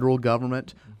the federal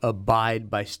government abide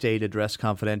by state address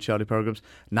confidentiality programs.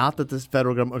 Not that the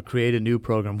federal government would create a new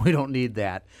program. We don't need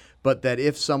that. But that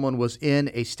if someone was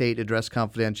in a state address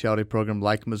confidentiality program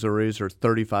like Missouri's or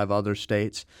 35 other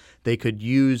states, they could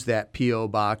use that P.O.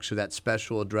 box or that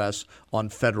special address on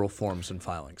federal forms and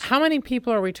filings. How many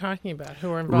people are we talking about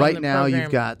who are involved in the program? Right now,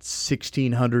 you've got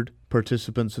 1,600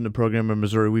 participants in the program in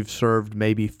Missouri. We've served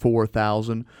maybe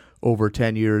 4,000 over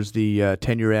 10 years. The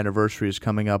 10-year anniversary is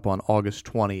coming up on August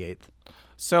 28th.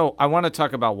 So I want to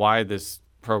talk about why this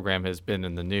program has been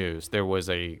in the news. There was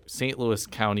a St. Louis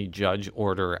County judge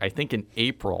order, I think in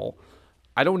April.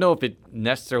 I don't know if it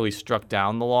necessarily struck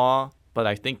down the law, but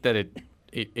I think that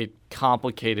it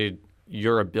complicated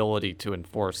your ability to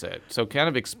enforce it. So kind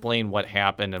of explain what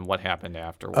happened and what happened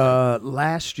afterward.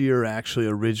 Last year, actually,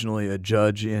 originally, a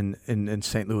judge in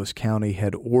St. Louis County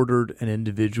had ordered an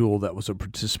individual that was a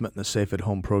participant in the Safe at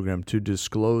Home program to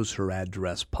disclose her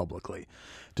address publicly.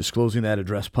 Disclosing that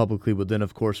address publicly would then,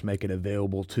 of course, make it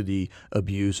available to the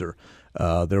abuser.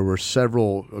 There were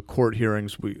several court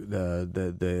hearings.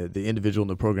 The individual in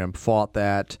the program fought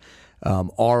that.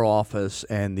 Our office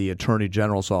and the Attorney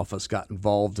General's office got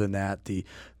involved in that.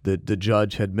 The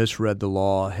judge had misread the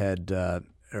law, had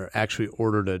actually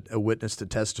ordered a witness to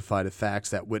testify to facts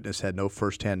that witness had no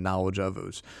firsthand knowledge of. It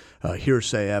was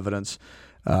hearsay evidence.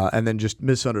 And then just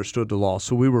misunderstood the law.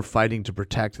 So we were fighting to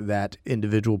protect that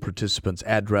individual participant's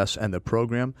address and the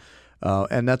program.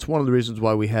 And that's one of the reasons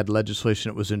why we had legislation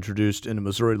that was introduced in the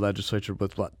Missouri legislature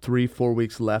with, 3-4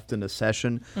 weeks left in the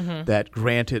session that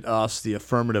granted us the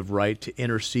affirmative right to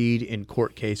intercede in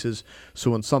court cases.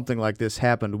 So when something like this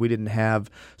happened, we didn't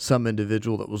have some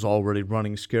individual that was already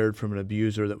running scared from an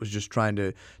abuser that was just trying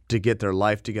to get their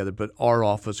life together. But our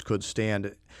office could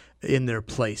stand in their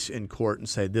place in court and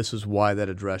say this is why that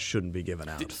address shouldn't be given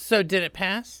out. So did it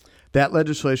pass? That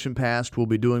legislation passed. We'll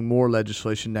be doing more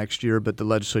legislation next year, but the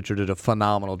legislature did a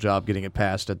phenomenal job getting it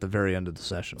passed at the very end of the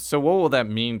session. So what will that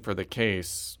mean for the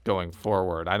case going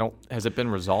forward? Has it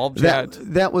been resolved yet?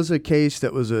 That was a case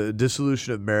that was a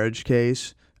dissolution of marriage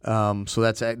case. So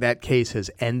that case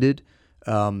has ended.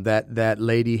 That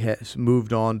lady has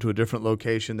moved on to a different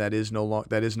location that is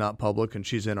not public, and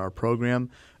she's in our program.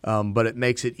 But it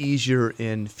makes it easier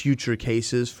in future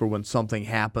cases for when something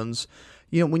happens.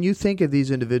 When you think of these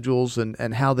individuals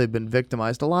and how they've been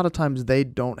victimized, a lot of times they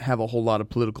don't have a whole lot of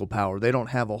political power. They don't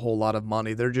have a whole lot of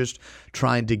money. They're just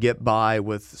trying to get by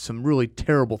with some really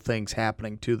terrible things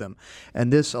happening to them.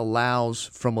 And this allows,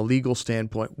 from a legal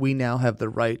standpoint, we now have the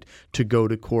right to go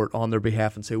to court on their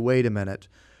behalf and say, wait a minute,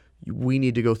 we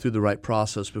need to go through the right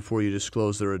process before you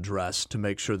disclose their address to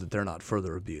make sure that they're not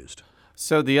further abused.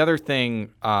 So the other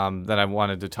thing that I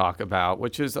wanted to talk about,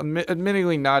 which is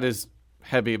admittedly not as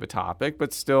heavy of a topic,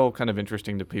 but still kind of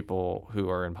interesting to people who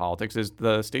are in politics, is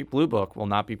the State Blue Book will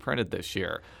not be printed this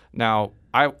year. Now,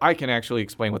 I can actually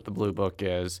explain what the Blue Book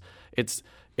is. It's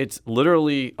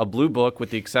literally a blue book with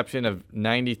the exception of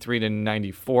 93 to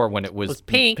 94 when it was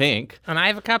pink. And I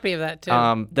have a copy of that,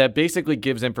 too. That basically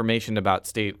gives information about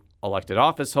state elected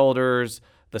office holders,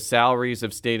 the salaries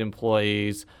of state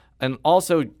employees, and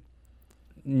also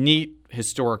neat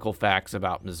historical facts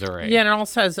about Missouri. Yeah, and it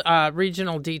also has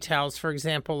regional details. For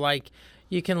example, like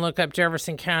you can look up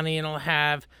Jefferson County and it'll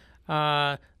have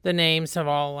the names of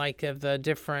all of the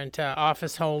different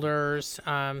office holders.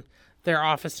 their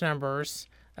office numbers,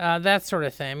 that sort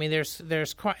of thing. I mean,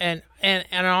 there's quite, and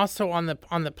also on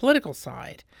the political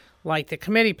side, like the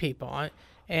committee people,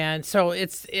 and so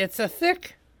it's a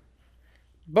thick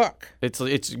book.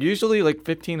 It's usually like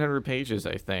 1,500 pages,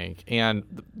 I think.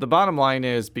 And the bottom line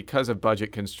is, because of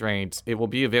budget constraints, it will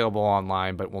be available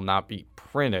online, but will not be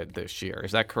printed this year.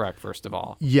 Is that correct, first of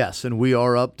all? Yes, and we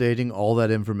are updating. All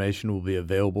that information will be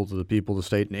available to the people of the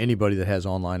state and anybody that has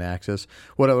online access.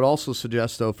 What I would also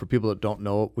suggest, though, for people that don't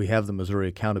know it, we have the Missouri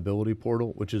Accountability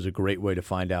Portal, which is a great way to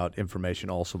find out information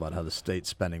also about how the state's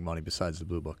spending money besides the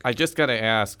Blue Book. I just got to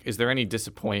ask, is there any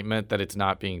disappointment that it's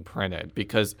not being printed?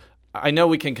 Because I know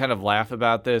we can kind of laugh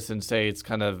about this and say it's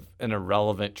kind of an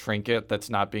irrelevant trinket that's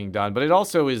not being done, but it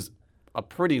also is a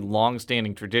pretty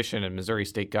long-standing tradition in Missouri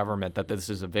state government that this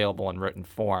is available in written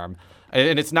form.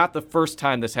 And it's not the first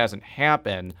time this hasn't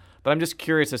happened, but I'm just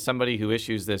curious, as somebody who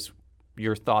issues this,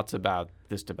 your thoughts about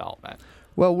this development.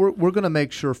 Well, we're going to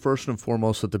make sure, first and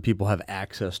foremost, that the people have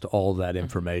access to all of that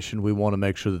information. We want to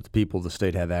make sure that the people of the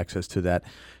state have access to that.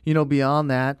 Beyond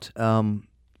that,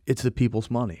 it's the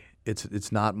people's money.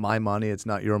 It's not my money. It's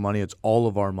not your money. It's all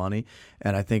of our money.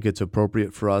 And I think it's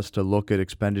appropriate for us to look at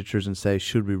expenditures and say,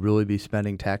 should we really be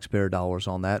spending taxpayer dollars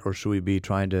on that, or should we be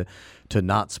trying to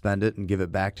not spend it and give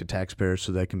it back to taxpayers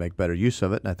so they can make better use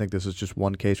of it? And I think this is just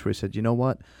one case where we said, you know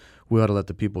what? We ought to let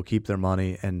the people keep their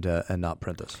money and not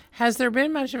print this. Has there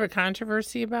been much of a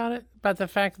controversy about it, about the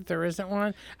fact that there isn't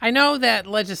one? I know that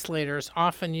legislators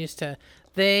often used to,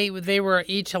 they were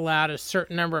each allowed a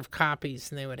certain number of copies,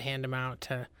 and they would hand them out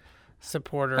to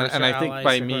supporters. And I think allies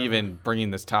by me even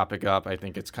bringing this topic up, I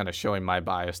think it's kind of showing my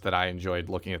bias that I enjoyed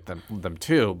looking at them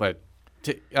too. But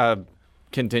to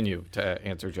continue to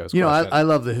answer Joe's question. I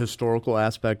love the historical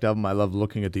aspect of them. I love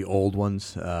looking at the old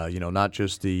ones. Not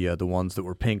just the ones that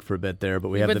were pink for a bit there, but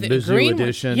we have the Mizzou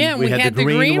edition. Yeah, we had the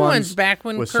green ones back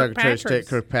when with Secretary of State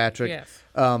Kirkpatrick. Yes.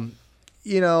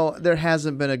 There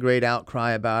hasn't been a great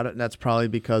outcry about it, and that's probably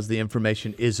because the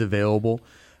information is available.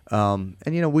 We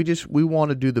want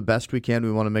to do the best we can.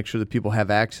 We want to make sure that people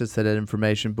have access to that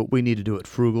information, but we need to do it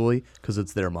frugally because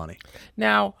it's their money.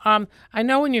 Now, I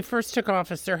know when you first took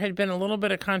office, there had been a little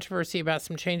bit of controversy about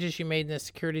some changes you made in the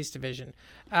Securities Division.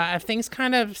 Have things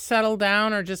kind of settled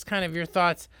down, or just kind of your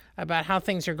thoughts about how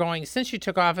things are going since you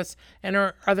took office? And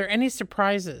are there any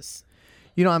surprises?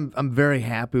 I'm very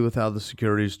happy with how the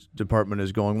Securities Department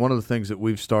is going. One of the things that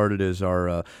we've started is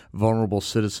our Vulnerable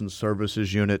Citizen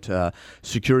Services Unit.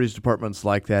 Securities departments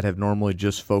like that have normally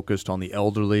just focused on the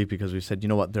elderly because we said,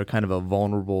 they're kind of a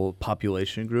vulnerable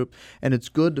population group, and it's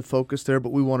good to focus there,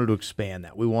 but we wanted to expand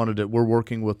that. We're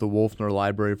working with the Wolfner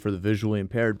Library for the visually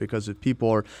impaired, because if people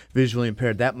are visually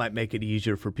impaired, that might make it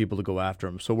easier for people to go after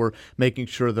them. So we're making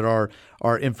sure that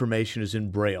our information is in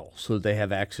Braille so that they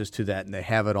have access to that, and they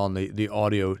have it on the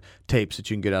audio tapes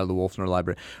that you can get out of the Wolfner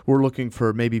Library. We're looking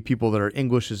for maybe people that are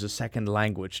English as a second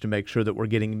language to make sure that we're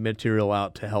getting material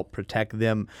out to help protect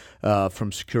them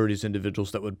from securities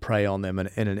individuals that would prey on them in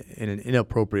an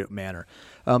inappropriate manner.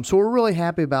 So we're really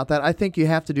happy about that. I think you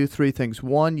have to do three things.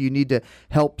 One, you need to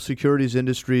help securities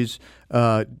industries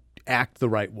act the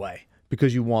right way,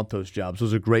 because you want those jobs.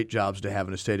 Those are great jobs to have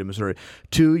in the state of Missouri.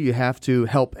 Two, you have to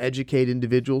help educate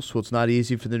individuals so it's not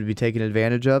easy for them to be taken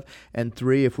advantage of. And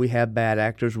three, if we have bad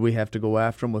actors, we have to go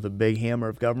after them with a big hammer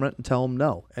of government and tell them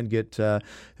no, and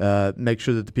make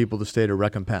sure that the people of the state are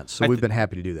recompensed. So we've been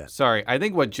happy to do that. Sorry, I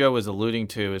think what Joe is alluding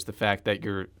to is the fact that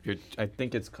you're I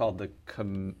think it's called the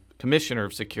Commissioner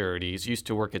of Securities, used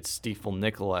to work at Stiefel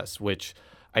Nicholas, which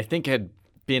I think had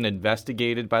been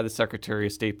investigated by the Secretary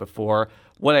of State before.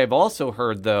 What I've also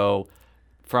heard, though,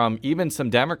 from even some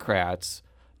Democrats,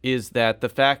 is that the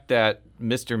fact that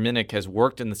Mr. Minnick has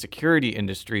worked in the security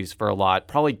industries for a lot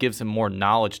probably gives him more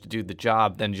knowledge to do the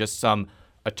job than just some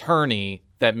attorney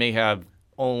that may have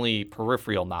only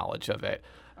peripheral knowledge of it.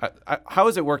 How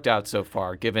has it worked out so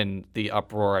far, given the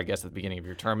uproar, I guess, at the beginning of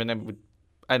your term? And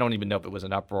I don't even know if it was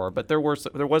an uproar, but there was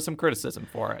some criticism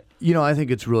for it. I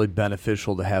think it's really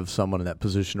beneficial to have someone in that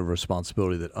position of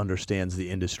responsibility that understands the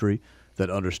industry, that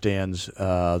understands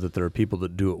that there are people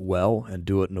that do it well and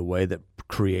do it in a way that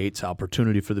creates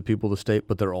opportunity for the people of the state,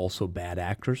 but they're also bad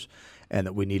actors, and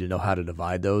that we need to know how to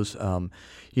divide those.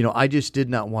 I just did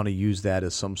not want to use that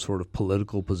as some sort of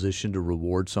political position to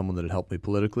reward someone that had helped me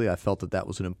politically. I felt that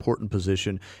was an important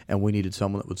position, and we needed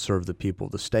someone that would serve the people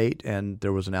of the state, and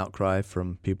there was an outcry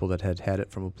from people that had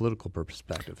it from a political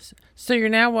perspective. So you're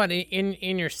now,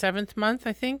 in your 7th month,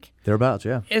 I think? Thereabouts,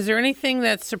 yeah. Is there anything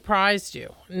that surprised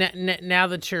you now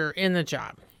that you're in the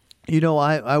job?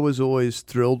 I was always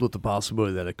thrilled with the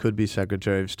possibility that it could be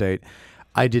Secretary of State.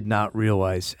 I did not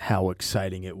realize how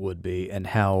exciting it would be and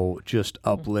how just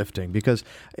uplifting. Because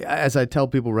as I tell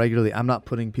people regularly, I'm not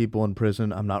putting people in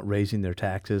prison. I'm not raising their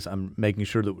taxes. I'm making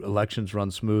sure that elections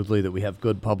run smoothly, that we have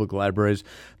good public libraries,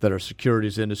 that our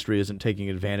securities industry isn't taking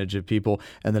advantage of people,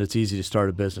 and that it's easy to start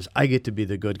a business. I get to be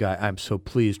the good guy. I'm so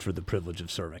pleased for the privilege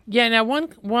of serving. Yeah, now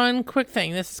one quick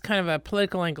thing. This is kind of a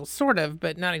political angle, sort of,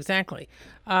 but not exactly.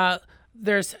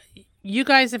 You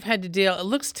guys have had to deal, it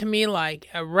looks to me like,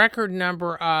 a record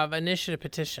number of initiative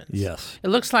petitions. Yes. It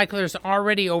looks like there's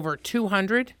already over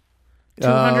 200,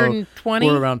 220?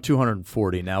 We're around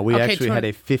 240 now. We actually 200. had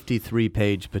a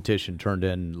 53-page petition turned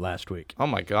in last week. Oh,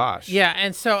 my gosh. Yeah,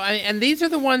 and so and these are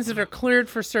the ones that are cleared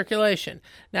for circulation.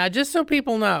 Now, just so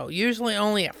people know, usually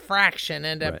only a fraction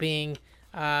end up being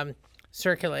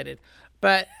circulated.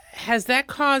 But has that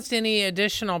caused any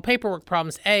additional paperwork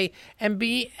problems, A? And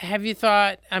B, have you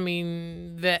thought,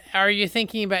 are you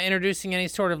thinking about introducing any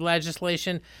sort of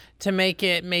legislation to make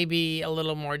it maybe a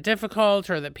little more difficult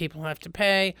or that people have to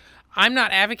pay? I'm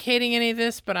not advocating any of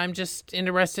this, but I'm just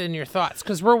interested in your thoughts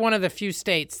because we're one of the few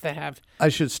states that have. I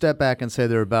should step back and say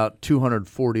there are about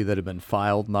 240 that have been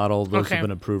filed. Not all of those have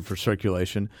been approved for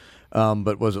circulation.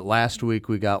 But was it last week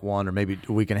we got one, or maybe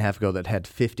a week and a half ago, that had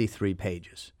 53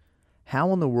 pages?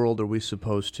 How in the world are we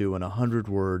supposed to, in 100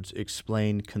 words,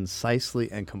 explain concisely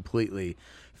and completely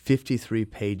 53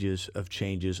 pages of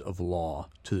changes of law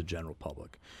to the general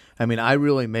public? I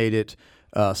really made it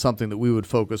something that we would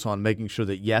focus on making sure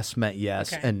that yes meant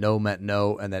yes and no meant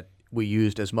no, and that we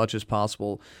used as much as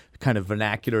possible kind of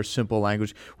vernacular, simple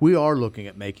language. We are looking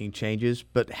at making changes,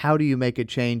 but how do you make a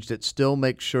change that still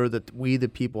makes sure that we, the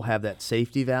people, have that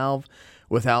safety valve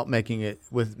without making it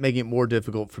more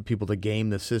difficult for people to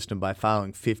game the system by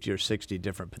filing 50 or 60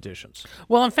 different petitions?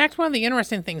 Well, in fact, one of the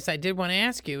interesting things I did want to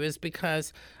ask you is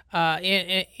because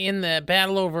in the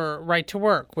battle over right to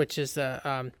work, which is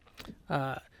a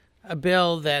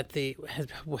bill that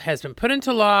has been put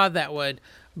into law that would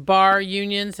bar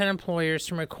unions and employers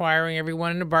from requiring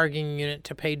everyone in a bargaining unit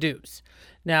to pay dues.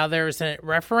 Now, there's a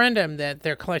referendum that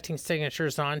they're collecting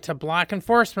signatures on to block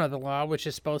enforcement of the law, which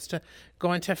is supposed to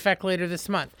go into effect later this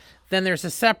month. Then there's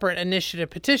a separate initiative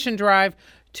petition drive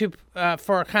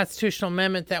for a constitutional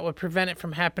amendment that would prevent it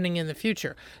from happening in the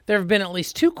future. There have been at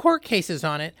least 2 court cases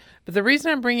on it, but the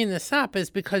reason I'm bringing this up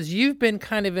is because you've been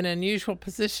kind of in an unusual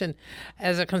position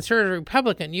as a conservative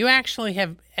Republican. You actually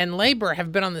have, and Labor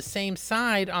have been on the same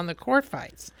side on the court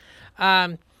fights.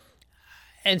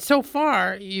 And so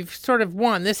far, you've sort of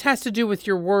won. This has to do with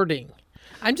your wording.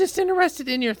 I'm just interested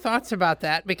in your thoughts about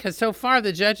that because so far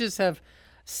the judges have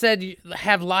said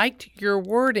have liked your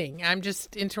wording. I'm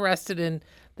just interested in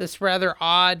this rather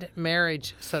odd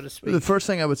marriage, so to speak. The first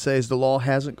thing I would say is the law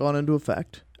hasn't gone into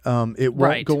effect. It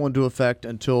won't go into effect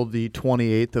until the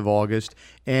 28th of August.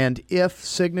 And if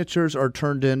signatures are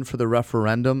turned in for the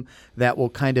referendum, that will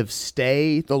kind of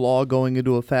stay the law going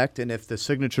into effect. And if the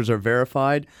signatures are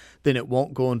verified, then it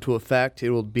won't go into effect. It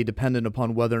will be dependent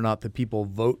upon whether or not the people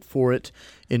vote for it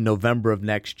in November of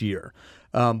next year.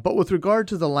 But with regard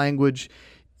to the language,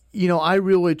 I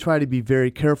really try to be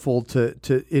very careful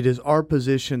it is our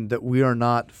position that we are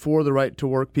not for the right to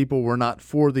work people. We're not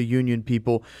for the union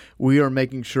people. We are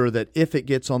making sure that if it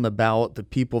gets on the ballot, the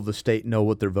people of the state know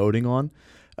what they're voting on.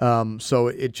 So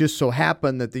it just so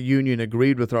happened that the union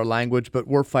agreed with our language, but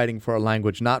we're fighting for our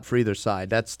language, not for either side.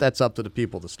 That's up to the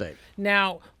people of the state.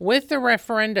 Now, with the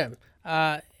referendum,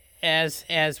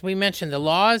 as we mentioned, the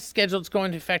law is scheduled to go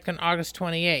into effect on August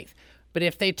 28th. But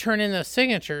if they turn in those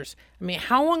signatures,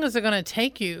 how long is it going to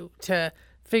take you to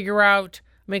figure out?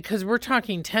 Because we're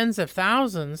talking tens of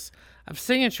thousands of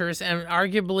signatures and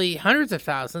arguably hundreds of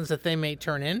thousands that they may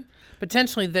turn in,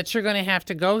 potentially, that you're going to have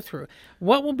to go through.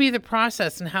 What will be the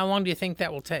process and how long do you think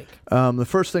that will take? The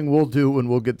first thing we'll do when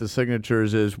we'll get the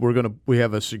signatures is we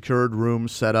have a secured room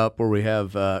set up where we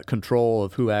have control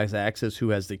of who has access,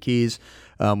 who has the keys.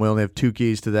 We only have 2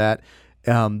 keys to that.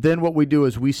 Then what we do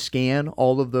is we scan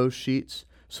all of those sheets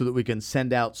so that we can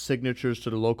send out signatures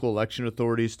to the local election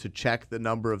authorities to check the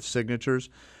number of signatures.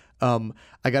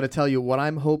 I got to tell you, what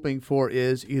I'm hoping for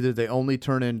is either they only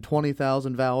turn in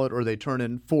 20,000 valid or they turn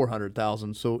in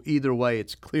 400,000. So either way,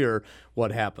 it's clear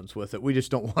what happens with it. We just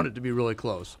don't want it to be really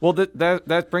close. Well,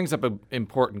 that brings up an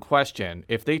important question.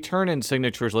 If they turn in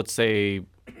signatures, let's say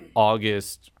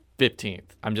August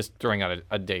 15th, I'm just throwing out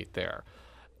a date there.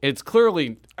 It's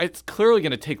clearly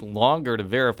going to take longer to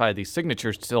verify these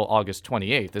signatures till August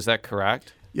 28th. Is that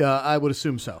correct? Yeah, I would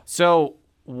assume so. So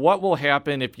what will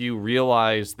happen if you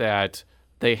realize that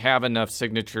they have enough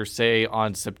signatures, say,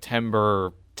 on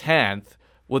September 10th,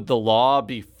 would the law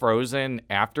be frozen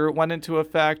after it went into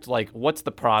effect? Like, what's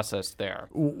the process there?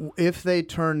 If they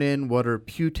turn in what are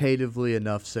putatively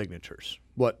enough signatures,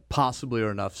 what possibly are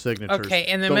enough signatures, Okay,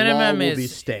 and the law minimum will is be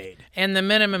stayed. And the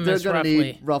minimum They're is going to roughly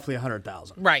need roughly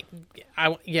 100,000. right.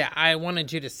 I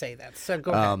wanted you to say that. So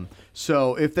go ahead.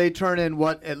 So if they turn in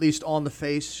what at least on the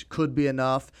face could be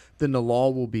enough, then the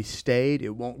law will be stayed.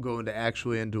 It won't go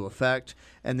into effect,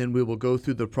 and then we will go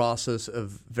through the process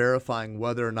of verifying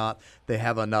whether or not they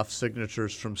have enough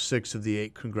signatures from 6 of the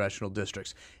 8 congressional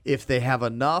districts. If they have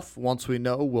enough, once we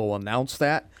know, we'll announce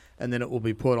that, and then it will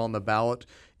be put on the ballot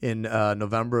in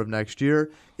November of next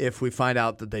year. If we find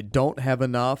out that they don't have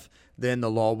enough, then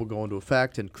the law will go into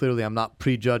effect. And clearly, I'm not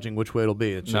prejudging which way it'll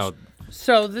be. It's just,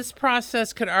 So this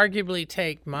process could arguably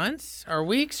take months or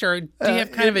weeks, or do you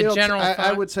have kind of a general thought?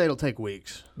 I would say it'll take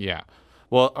weeks. Yeah.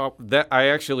 Well, I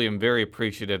actually am very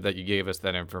appreciative that you gave us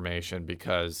that information,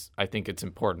 because I think it's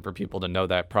important for people to know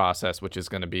that process, which is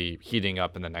going to be heating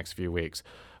up in the next few weeks.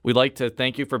 We'd like to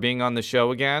thank you for being on the show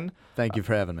again. Thank you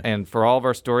for having me. And for all of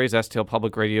our stories,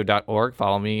 stlpublicradio.org.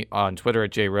 Follow me on Twitter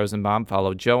at jrosenbaum.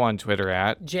 Follow Joe on Twitter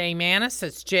at J Mannies.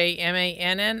 That's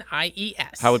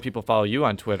JMANNIES. How would people follow you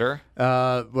on Twitter?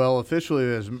 Well, officially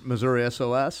it's Missouri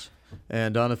SOS,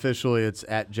 and unofficially it's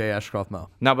at J Ashcroft Mo.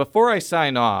 Now, before I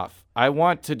sign off, I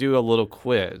want to do a little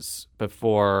quiz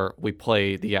before we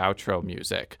play the outro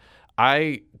music.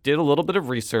 I did a little bit of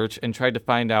research and tried to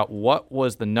find out what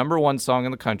was the #1 song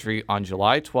in the country on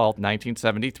July 12th,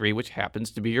 1973, which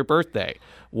happens to be your birthday.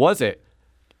 Was it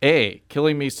A,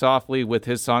 Killing Me Softly with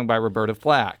his song by Roberta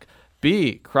Flack,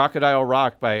 B, Crocodile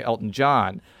Rock by Elton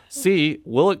John, C,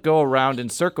 Will It Go Around in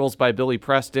Circles by Billy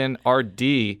Preston, or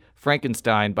D,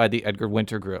 Frankenstein by the Edgar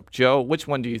Winter Group? Joe, which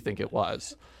one do you think it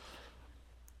was?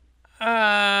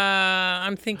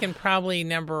 I'm thinking probably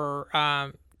number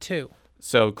 2.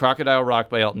 So, Crocodile Rock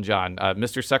by Elton John.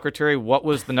 Mr. Secretary, what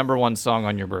was the #1 song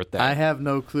on your birthday? I have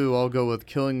no clue. I'll go with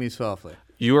Killing Me Softly.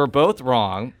 You are both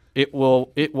wrong. It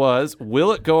was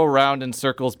Will It Go Around in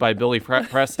Circles by Billy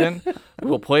Preston.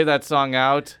 We'll play that song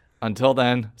out. Until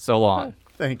then, so long.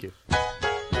 Thank you. I've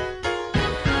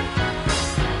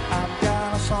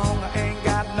got a song, I ain't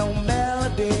got no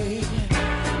melody.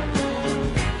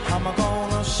 I'm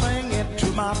gonna sing it to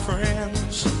my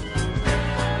friends.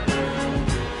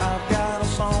 I've got a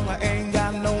song, I ain't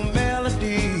got no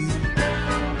melody.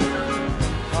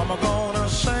 I'm gonna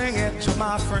sing it to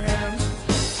my friends.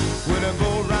 When I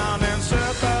go round in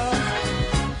circles,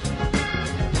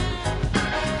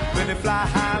 when they fly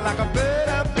high like a bird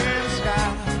up in the sky.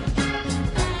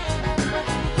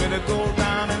 When they go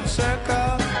round in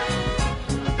circles,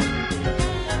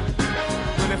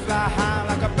 when they fly high